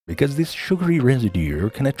because this sugary residue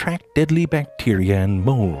can attract deadly bacteria and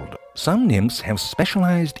mold. Some nymphs have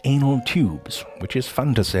specialized anal tubes, which is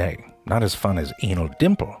fun to say. Not as fun as anal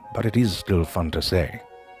dimple, but it is still fun to say.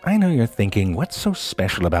 I know you're thinking, what's so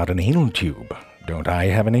special about an anal tube? Don't I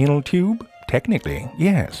have an anal tube? Technically,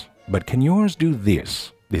 yes. But can yours do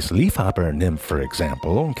this? This leafhopper nymph, for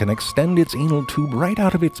example, can extend its anal tube right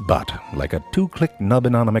out of its butt, like a 2-click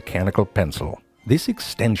nubbin on a mechanical pencil. This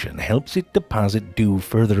extension helps it deposit dew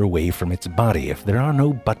further away from its body if there are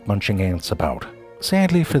no butt-munching ants about.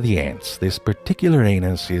 Sadly for the ants, this particular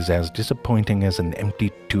anus is as disappointing as an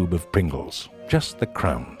empty tube of Pringles. Just the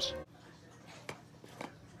crumbs.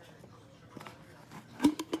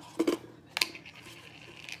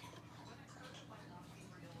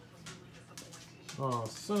 Oh,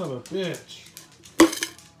 son of a bitch.